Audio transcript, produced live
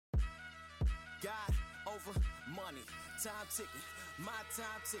over? Money, time ticking, my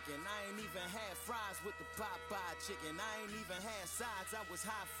time ticking. I ain't even had fries with the Popeye chicken. I ain't even had sides. I was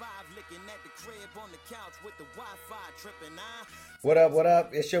high five licking at the crib on the couch with the Wi-Fi tripping. What up, what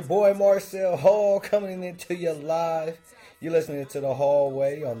up? It's your boy Marcel Hall coming into you live. You're listening to The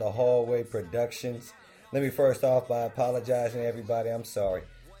Hallway on The Hallway Productions. Let me first off by apologizing to everybody. I'm sorry.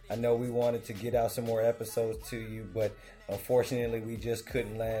 I know we wanted to get out some more episodes to you, but unfortunately we just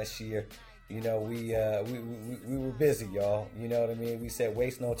couldn't last year. You know, we were busy, y'all. You know what I mean? We said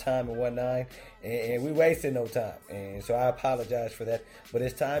waste no time and whatnot, and we wasted no time. And so I apologize for that. But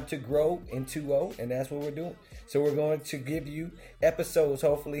it's time to grow in 2.0, and that's what we're doing. So we're going to give you episodes,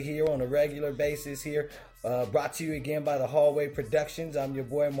 hopefully, here on a regular basis here. Brought to you again by the Hallway Productions. I'm your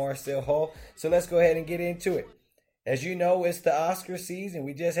boy, Marcel Hall. So let's go ahead and get into it. As you know, it's the Oscar season.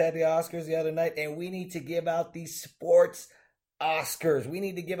 We just had the Oscars the other night, and we need to give out these sports Oscars. We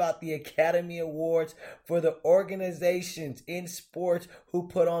need to give out the Academy Awards for the organizations in sports who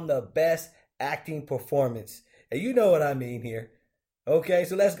put on the best acting performance. And you know what I mean here. Okay,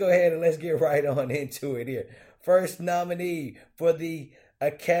 so let's go ahead and let's get right on into it here. First nominee for the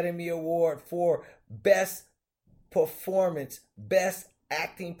Academy Award for Best Performance, Best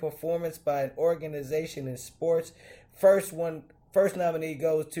Acting Performance by an organization in sports. First nominee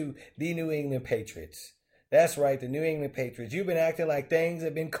goes to the New England Patriots. That's right, the New England Patriots. You've been acting like things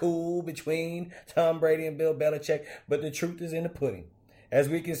have been cool between Tom Brady and Bill Belichick, but the truth is in the pudding. As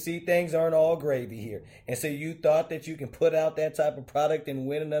we can see, things aren't all gravy here. And so you thought that you can put out that type of product and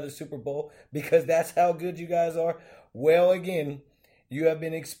win another Super Bowl because that's how good you guys are? Well, again, you have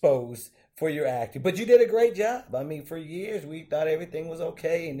been exposed for your acting. But you did a great job. I mean, for years, we thought everything was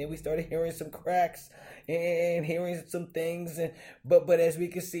okay, and then we started hearing some cracks and hearing some things. But as we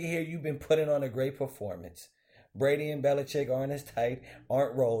can see here, you've been putting on a great performance. Brady and Belichick aren't as tight,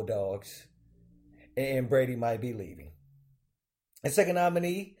 aren't roll dogs, and Brady might be leaving. The second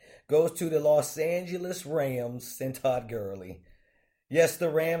nominee goes to the Los Angeles Rams and Todd Gurley. Yes, the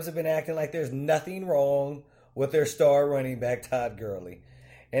Rams have been acting like there's nothing wrong with their star running back, Todd Gurley.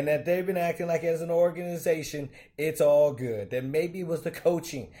 And that they've been acting like as an organization, it's all good. That maybe it was the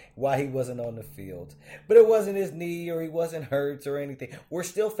coaching why he wasn't on the field. But it wasn't his knee or he wasn't hurt or anything. We're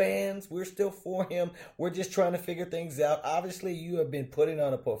still fans. We're still for him. We're just trying to figure things out. Obviously, you have been putting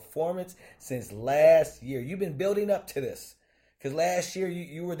on a performance since last year. You've been building up to this. Because last year,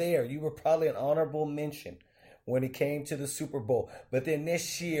 you were there. You were probably an honorable mention when it came to the Super Bowl. But then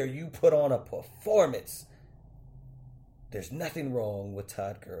this year, you put on a performance. There's nothing wrong with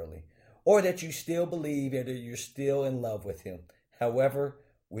Todd Gurley. Or that you still believe that you're still in love with him. However,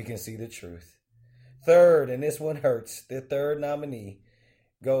 we can see the truth. Third, and this one hurts, the third nominee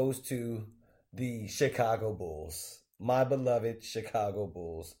goes to the Chicago Bulls. My beloved Chicago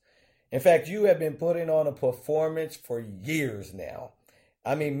Bulls. In fact, you have been putting on a performance for years now.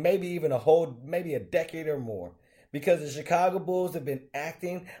 I mean, maybe a decade or more. Because the Chicago Bulls have been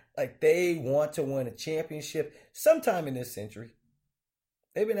acting like they want to win a championship sometime in this century.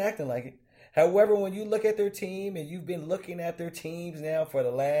 They've been acting like it. However, when you look at their team, and you've been looking at their teams now for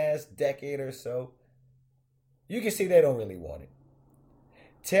the last decade or so, you can see they don't really want it.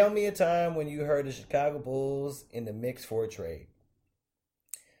 Tell me a time when you heard the Chicago Bulls in the mix for a trade.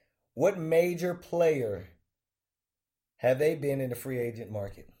 What major player have they been in the free agent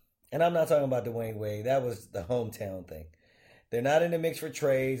market? And I'm not talking about Dwayne Wade. That was the hometown thing. They're not in the mix for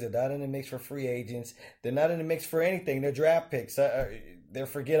trades. They're not in the mix for free agents. They're not in the mix for anything. They're draft picks. They're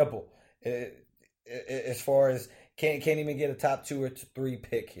forgettable as far as can't even get a top 2 or 3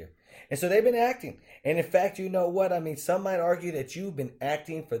 pick here. And so they've been acting. And in fact, you know what? I mean, some might argue that you've been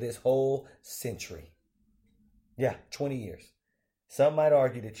acting for this whole century. Yeah, 20 years. Some might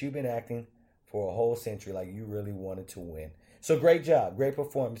argue that you've been acting for a whole century like you really wanted to win. So great job, great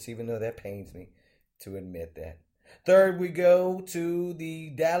performance, even though that pains me to admit that. Third, we go to the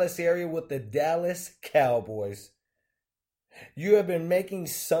Dallas area with the Dallas Cowboys. You have been making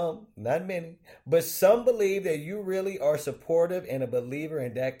some, not many, but some believe that you really are supportive and a believer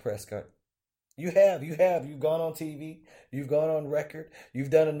in Dak Prescott. You have. You've gone on TV. You've gone on record.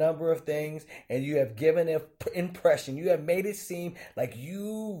 You've done a number of things, and you have given an impression. You have made it seem like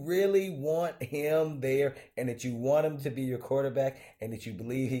you really want him there, and that you want him to be your quarterback, and that you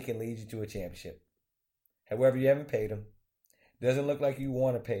believe he can lead you to a championship. However, you haven't paid him. Doesn't look like you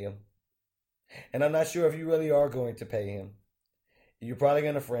want to pay him. And I'm not sure if you really are going to pay him. You're probably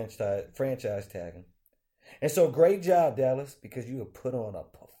going to franchise tag him. And so great job, Dallas, because you have put on a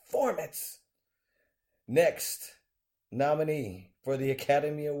performance. Next nominee for the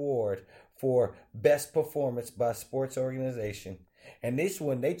Academy Award for Best Performance by Sports Organization And this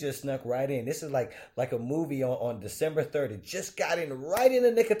one, they just snuck right in. This is like a movie on December 30th. Just got in right in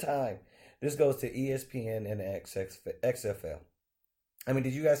the nick of time. This goes to ESPN and XFL. I mean,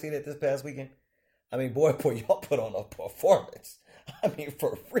 did you guys see that this past weekend? I mean, boy, y'all put on a performance. I mean,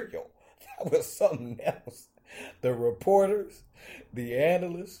 for real. That was something else. The reporters, the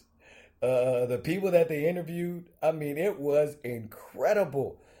analysts, the people that they interviewed. I mean, it was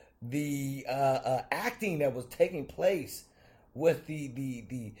incredible. The acting that was taking place with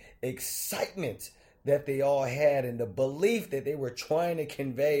the excitement that they all had and the belief that they were trying to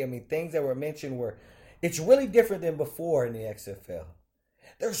convey. I mean, things that were mentioned were, it's really different than before in the XFL.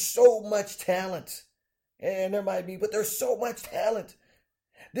 There's so much talent. And there might be, but there's so much talent.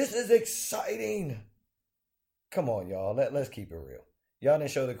 This is exciting. Come on, y'all. Let's keep it real. Y'all didn't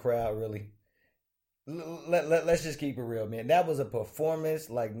show the crowd, really. Let's just keep it real, man. That was a performance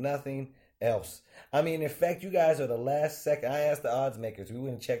like nothing else. I mean, in fact, you guys are the last second. I asked the odds makers. We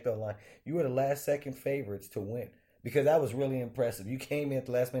went and checked online. You were the last second favorites to win because that was really impressive. You came in at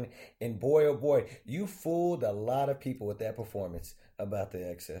the last minute, and boy, oh boy, you fooled a lot of people with that performance about the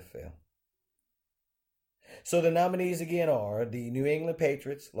XFL. So the nominees again are the New England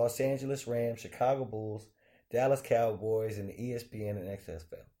Patriots, Los Angeles Rams, Chicago Bulls, Dallas Cowboys, and the ESPN and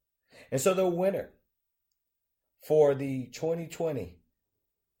XFL. And so the winner for the 2020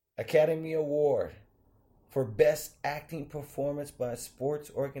 Academy Award for Best Acting Performance by a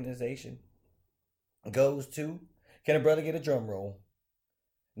Sports Organization goes to, can a brother get a drum roll?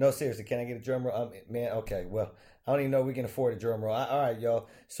 No, seriously, can I get a drum roll? Man, okay, well, I don't even know if we can afford a drum roll. All right, y'all.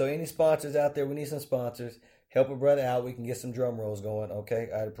 So any sponsors out there, we need some sponsors. Help a brother out. We can get some drum rolls going, okay?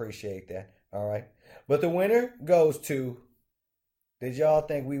 I'd appreciate that, all right? But the winner goes to, did y'all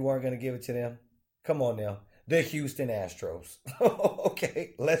think we weren't going to give it to them? Come on now. The Houston Astros.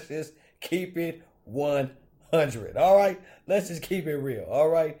 Okay, let's just keep it 100, all right? Let's just keep it real, all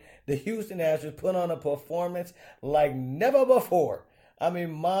right? The Houston Astros put on a performance like never before. I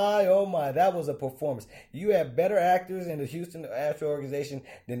mean, my, oh my, that was a performance. You have better actors in the Houston Astro organization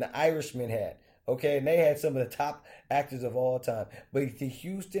than the Irishman had. Okay, and they had some of the top actors of all time. But the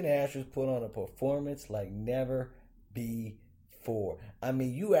Houston Astros put on a performance like never before. I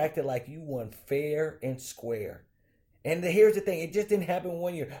mean, you acted like you won fair and square. And here's the thing, it just didn't happen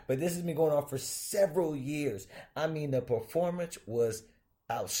 1 year, but this has been going on for several years. I mean, the performance was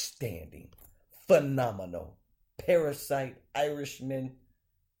outstanding, phenomenal. Parasite, Irishman,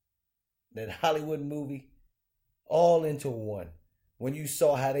 that Hollywood movie, all into one. When you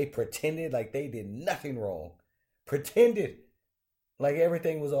saw how they pretended like they did nothing wrong. Pretended like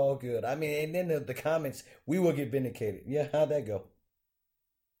everything was all good. I mean, and then the comments, we will get vindicated. Yeah, how'd that go?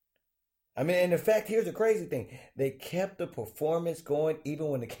 I mean, and in fact, here's the crazy thing. They kept the performance going even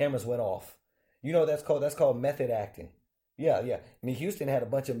when the cameras went off. You know, that's called method acting. Yeah. I mean, Houston had a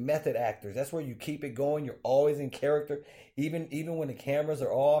bunch of method actors. That's where you keep it going. You're always in character. Even when the cameras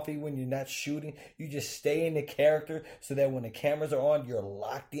are off, even when you're not shooting, you just stay in the character so that when the cameras are on, you're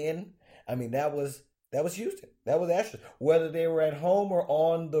locked in. I mean, that was Houston. That was Astros. Whether they were at home or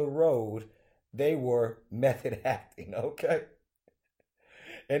on the road, they were method acting, okay?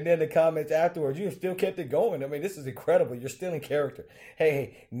 And then the comments afterwards, you still kept it going. I mean, this is incredible. You're still in character.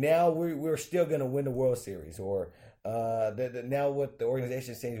 Hey, now we're still going to win the World Series. Or now what the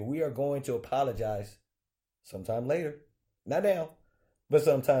organization is saying is we are going to apologize sometime later. Not now, but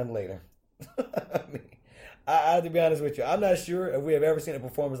sometime later. I mean, I have to be honest with you. I'm not sure if we have ever seen a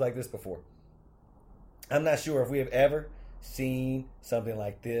performance like this before. I'm not sure if we have ever seen something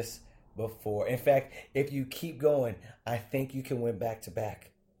like this before. In fact, if you keep going, I think you can win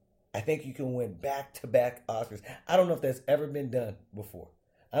back-to-back. I think you can win back-to-back Oscars. I don't know if that's ever been done before.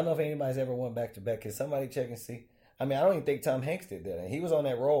 I don't know if anybody's ever won back-to-back. Can somebody check and see? I mean, I don't even think Tom Hanks did that. He was on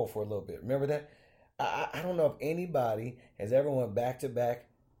that role for a little bit. Remember that? I don't know if anybody has ever won back-to-back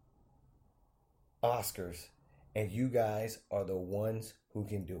Oscars, and you guys are the ones who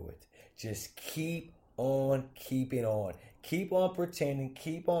can do it. Just keep on keeping on. Keep on pretending.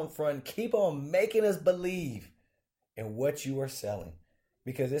 Keep on fronting. Keep on making us believe in what you are selling.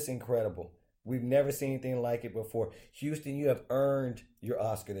 Because it's incredible. We've never seen anything like it before. Houston, you have earned your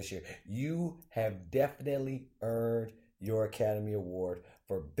Oscar this year. You have definitely earned your Academy Award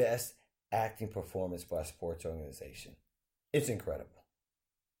for Best Acting Performance by a Sports Organization. It's incredible.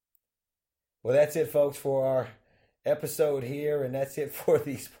 Well, that's it, folks, for our episode here, and that's it for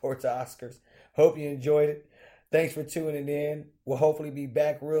the Sports Oscars. Hope you enjoyed it. Thanks for tuning in. We'll hopefully be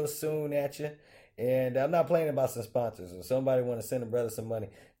back real soon at you. And I'm not playing about some sponsors. If somebody want to send a brother some money,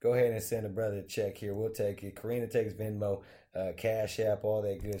 go ahead and send a brother a check here. We'll take it. Karina takes Venmo, Cash App, all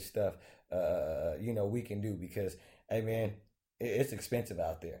that good stuff. We can do because, hey, man, It's expensive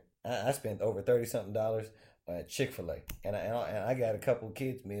out there. I spent over $30-something at Chick-fil-A, and I got a couple of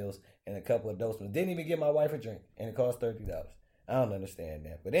kids meals and a couple of adults meals. Didn't even get my wife a drink, and it cost $30. I don't understand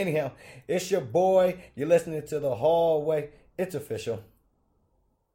that. But anyhow, it's your boy. You're listening to The Hallway. It's official.